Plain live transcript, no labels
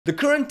The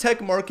current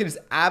tech market is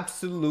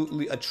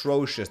absolutely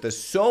atrocious. There's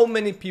so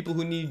many people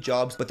who need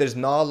jobs, but there's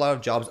not a lot of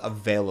jobs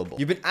available.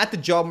 You've been at the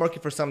job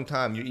market for some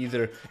time. You're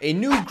either a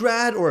new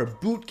grad or a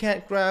boot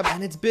camp grad,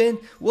 and it's been,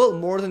 well,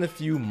 more than a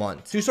few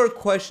months. So you start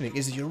questioning,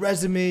 is it your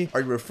resume?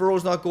 Are your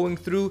referrals not going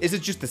through? Is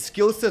it just the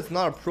skill set's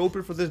not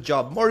appropriate for this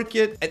job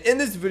market? And in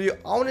this video,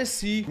 I want to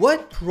see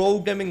what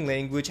programming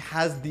language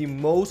has the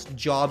most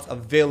jobs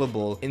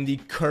available in the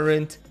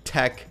current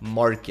tech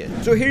market.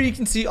 So here you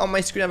can see on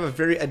my screen, I have a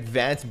very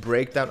advanced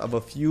breakdown of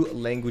a few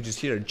languages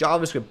here: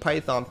 JavaScript,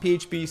 Python,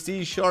 PHP, C#,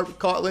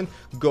 Kotlin,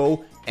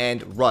 Go,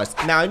 and Rust.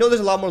 Now I know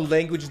there's a lot more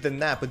languages than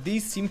that, but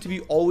these seem to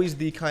be always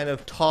the kind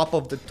of top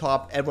of the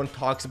top. Everyone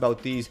talks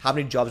about these, how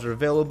many jobs are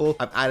available.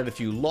 I've added a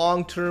few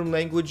long-term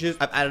languages,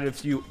 I've added a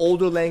few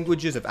older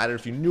languages, I've added a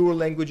few newer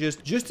languages,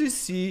 just to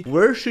see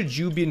where should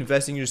you be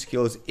investing your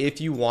skills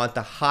if you want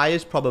the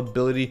highest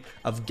probability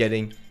of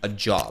getting a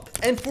job.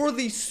 And for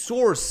the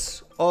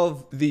source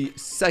of the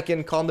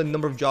second column, the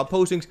number of job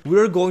postings,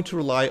 we're going to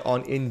rely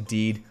on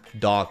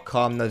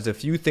Indeed.com. Now, there's a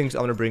few things I'm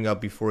going to bring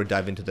up before we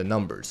dive into the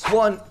numbers.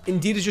 One,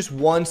 Indeed is just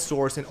one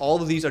source, and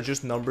all of these are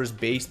just numbers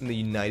based in the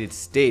United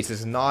States.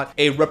 It's not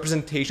a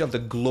representation of the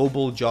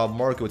global job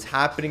market. What's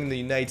happening in the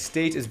United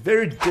States is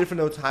very different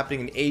than what's happening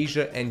in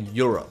Asia and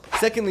Europe.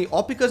 Secondly,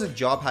 all because a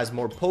job has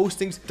more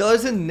postings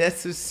doesn't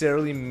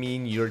necessarily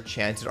mean your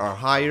chances are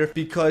higher,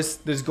 because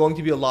there's going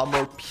to be a lot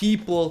more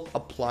people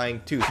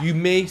applying too. You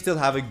may still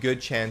have a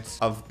good chance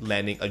of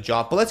landing a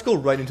job, but let's go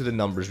right into the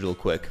numbers real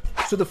quick.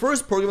 So the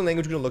first programming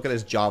language we're going to look at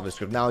is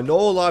JavaScript. Now, I know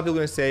a lot of people are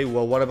going to say,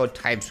 well, what about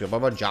TypeScript? What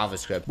about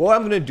JavaScript? What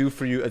I'm going to do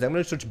for you is I'm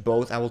going to search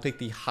both, and we'll take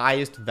the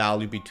highest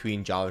value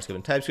between JavaScript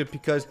and TypeScript,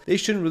 because they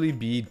shouldn't really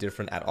be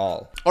different at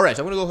all. All right,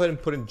 so I'm going to go ahead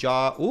and put in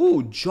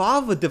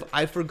Java dev.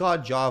 I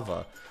forgot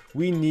Java.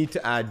 We need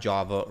to add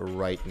Java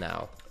right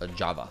now.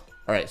 Java.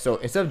 All right, so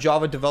instead of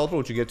Java developer,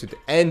 which you get to the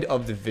end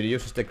of the video,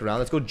 so stick around,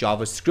 let's go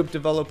JavaScript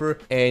developer.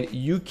 And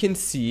you can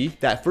see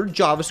that for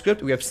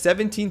JavaScript, we have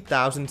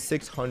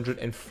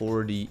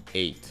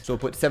 17,648. So we'll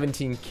put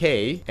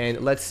 17K, and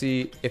let's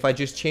see if I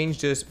just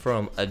change this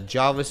from a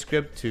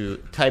JavaScript to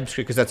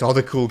TypeScript, because that's all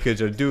the cool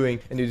kids are doing,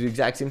 and do the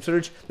exact same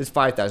search, there's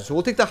 5,000. So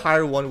we'll take the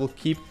higher one. We'll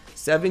keep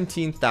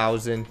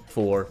 17,000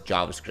 for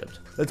JavaScript.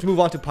 Let's move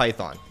on to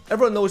Python.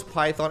 Everyone knows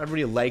Python.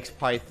 Everybody likes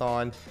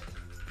Python,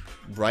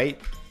 right?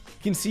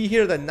 You can see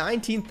here that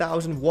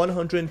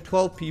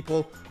 19,112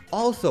 people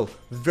also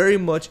very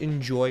much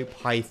enjoy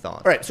Python.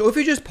 All right, so if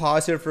you just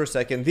pause here for a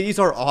second, these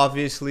are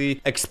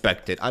obviously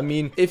expected. I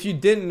mean, if you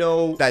didn't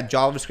know that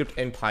JavaScript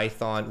and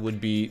Python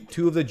would be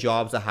two of the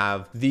jobs that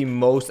have the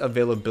most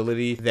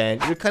availability,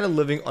 then you're kind of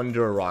living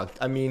under a rock.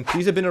 I mean,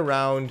 these have been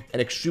around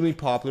and extremely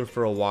popular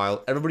for a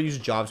while. Everybody uses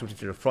JavaScript if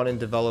you're a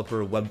front-end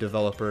developer, web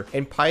developer,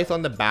 and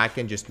Python, the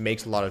backend, just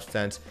makes a lot of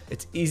sense.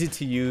 It's easy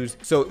to use.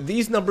 So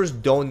these numbers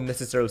don't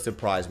necessarily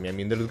surprise me. I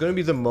mean, there's going to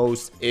be the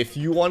most. If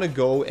you want to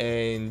go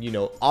and, you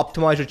know,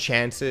 optimize your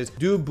chances,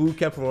 do a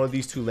bootcamp for one of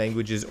these two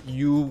languages,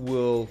 you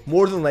will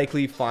more than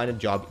likely find a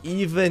job,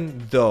 even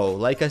though,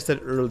 like I said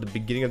earlier at the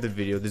beginning of the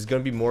video, there's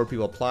going to be more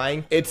people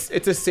applying. It's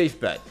a safe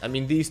bet. I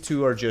mean, these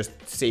two are just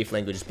safe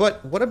languages.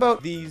 But what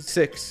about these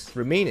 6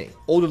 remaining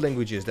older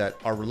languages that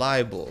are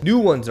reliable? New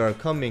ones are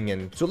coming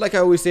in. So like I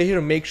always say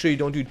here, make sure you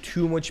don't do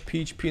too much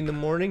PHP in the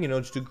morning, you know,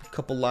 just do a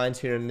couple lines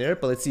here and there.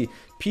 But let's see,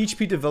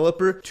 PHP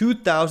developer,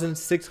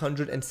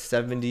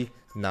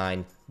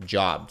 2,679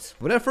 jobs.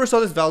 When I first saw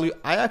this value,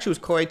 I actually was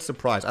quite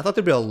surprised. I thought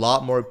there'd be a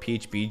lot more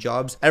PHP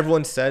jobs.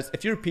 Everyone says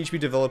if you're a PHP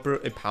developer,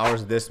 it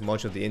powers this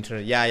much of the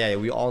internet. Yeah,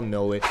 we all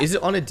know it. Is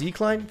it on a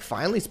decline?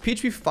 Finally, is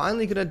PHP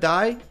finally gonna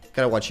die?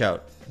 Gotta watch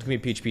out. There's gonna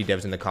be PHP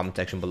devs in the comment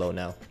section below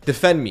now.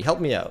 Defend me, help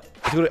me out.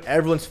 Let's go to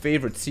everyone's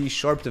favorite C#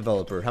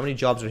 developer. How many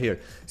jobs are here?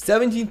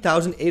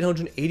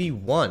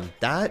 17,881.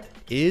 That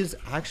is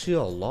actually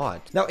a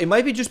lot. Now, it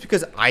might be just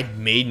because I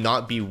may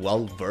not be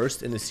well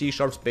versed in the C#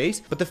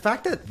 space, but the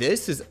fact that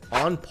this is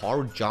on par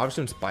with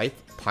JavaScript and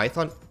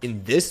Python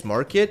in this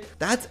market,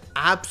 that's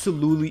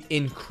absolutely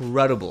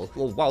incredible.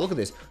 Well, wow, look at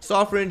this.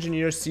 Software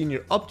engineer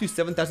senior, up to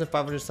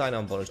 7,500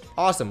 sign-on bonus.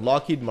 Awesome.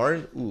 Lockheed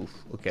Martin. Oof.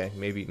 Okay,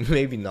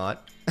 maybe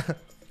not.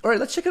 All right,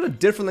 let's check out a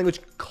different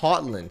language,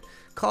 Kotlin.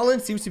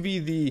 Kotlin seems to be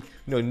the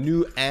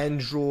new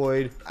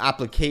Android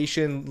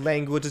application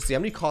language. Let's see, how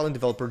many Kotlin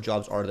developer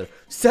jobs are there?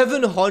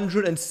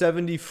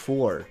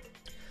 774.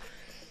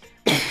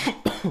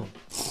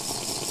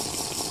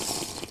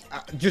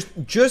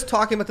 Just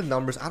talking about the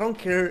numbers, I don't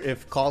care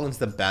if Kotlin's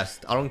the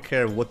best. I don't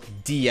care what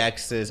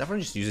DX is.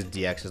 Everyone just uses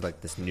DX as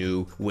like this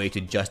new way to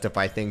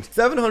justify things.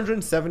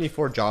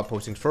 774 job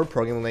postings for a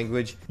programming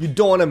language. You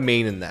don't want to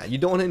main in that. You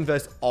don't want to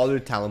invest all your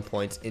talent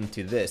points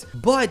into this.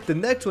 But the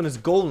next one is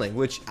golang,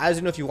 which, as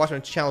you know, if you watched my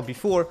channel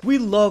before, we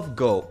love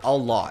Go a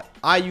lot.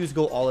 I use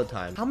Go all the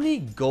time. How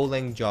many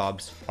Golang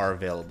jobs are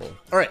available?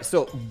 All right,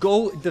 so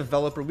Go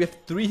developer, we have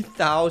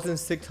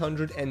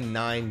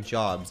 3,609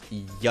 jobs.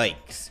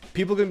 Yikes.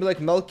 People are gonna be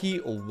like, Melky,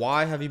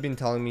 why have you been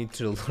telling me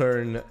to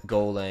learn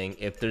Golang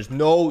if there's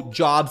no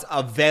jobs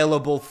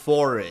available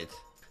for it?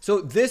 So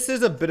this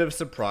is a bit of a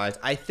surprise.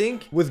 I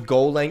think with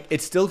Golang,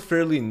 it's still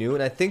fairly new,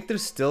 and I think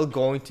there's still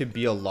going to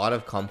be a lot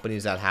of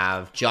companies that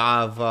have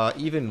Java,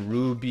 even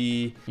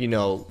Ruby, you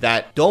know,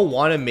 that don't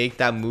want to make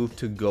that move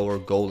to Go or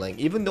Golang,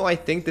 even though I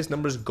think this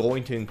number is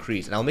going to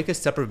increase. And I'll make a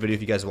separate video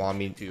if you guys want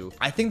me to.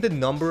 I think the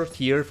number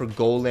here for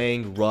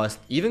Golang, Rust,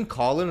 even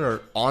Kotlin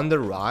are on the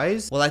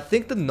rise. Well, I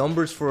think the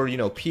numbers for, you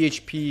know,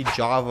 PHP,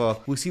 Java,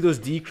 we'll see those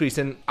decrease.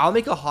 And I'll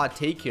make a hot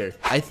take here.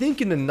 I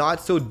think in the not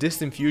so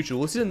distant future,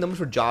 we'll see the numbers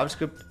for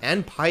JavaScript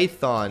and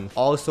Python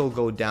also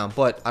go down,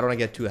 but I don't want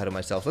to get too ahead of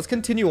myself. Let's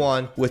continue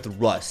on with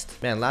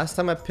Rust. Man, last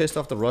time I pissed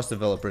off the Rust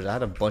developers, I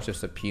had a bunch of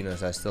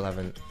subpoenas I still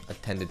haven't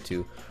attended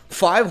to.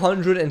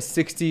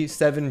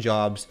 567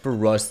 jobs for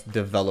Rust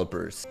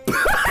developers.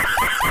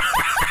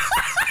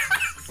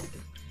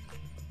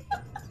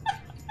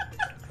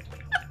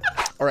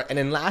 All right, and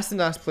in last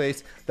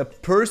place, the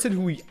person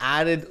who we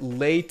added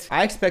late,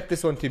 I expect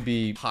this one to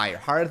be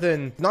higher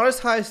than, not as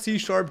high as C#,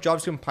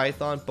 JavaScript, and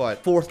Python,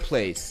 but 4th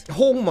place.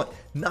 Oh my,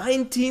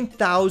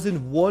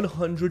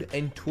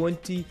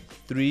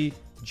 19,123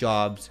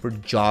 jobs for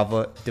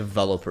Java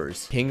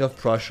developers. King of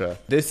Prussia.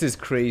 This is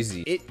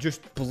crazy. It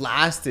just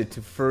blasted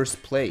to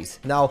 1st place.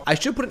 Now, I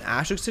should put an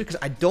asterisk here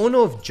because I don't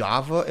know if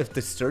Java, if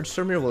the search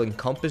term here will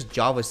encompass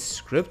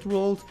JavaScript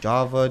roles.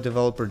 Java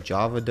developer.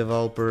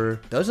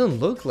 Doesn't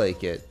look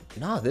like it.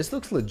 Nah, this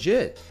looks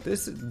legit.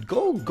 This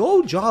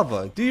go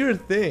Java, do your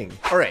thing.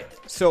 All right,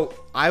 so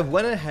I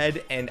went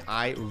ahead and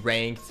I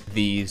ranked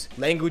these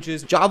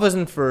languages. Java's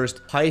in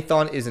 1st,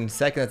 Python is in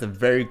 2nd. That's a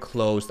very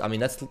close. I mean,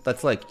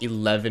 that's like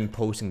 11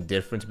 posting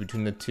difference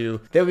between the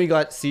two. Then we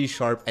got C#,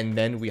 and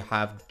then we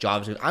have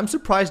JavaScript. I'm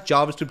surprised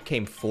JavaScript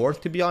came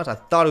 4th, to be honest. I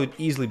thought it would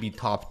easily be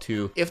top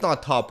 2, if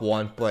not top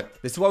 1. But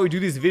this is why we do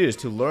these videos,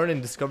 to learn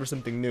and discover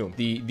something new.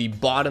 The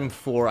bottom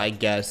 4, I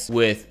guess,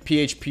 with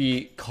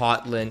PHP,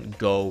 Kotlin,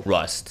 Go,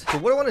 Rust. So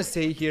what I want to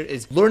say here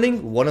is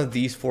learning one of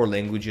these 4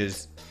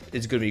 languages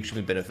is going to be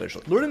extremely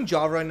beneficial. Learning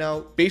Java right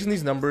now, based on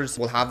these numbers,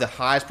 will have the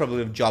highest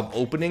probability of job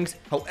openings.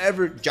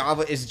 However,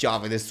 Java is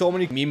Java. There's so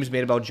many memes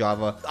made about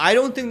Java. I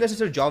don't think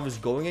necessarily Java is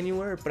going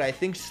anywhere, but I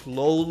think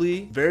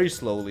slowly, very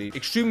slowly,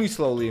 extremely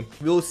slowly,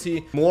 we'll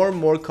see more and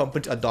more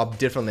companies adopt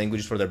different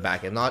languages for their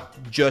backend, not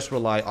just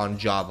rely on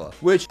Java.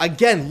 Which,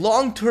 again,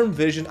 long-term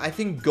vision, I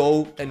think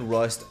Go and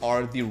Rust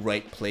are the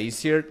right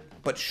place here.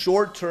 But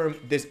short term,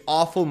 this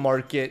awful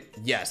market,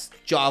 yes,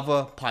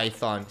 Java,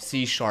 Python,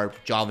 C#,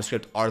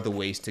 JavaScript are the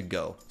ways to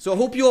go. So I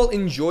hope you all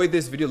enjoyed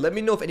this video. Let me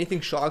know if anything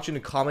shocks you in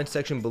the comment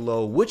section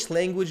below. Which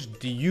language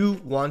do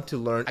you want to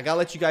learn? I gotta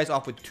let you guys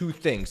off with 2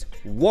 things.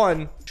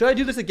 1, should I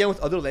do this again with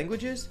other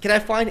languages? Can I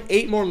find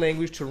 8 more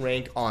languages to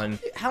rank on?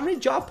 How many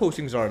job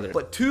postings are there?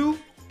 But 2,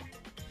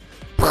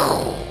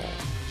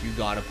 you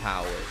gotta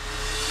power.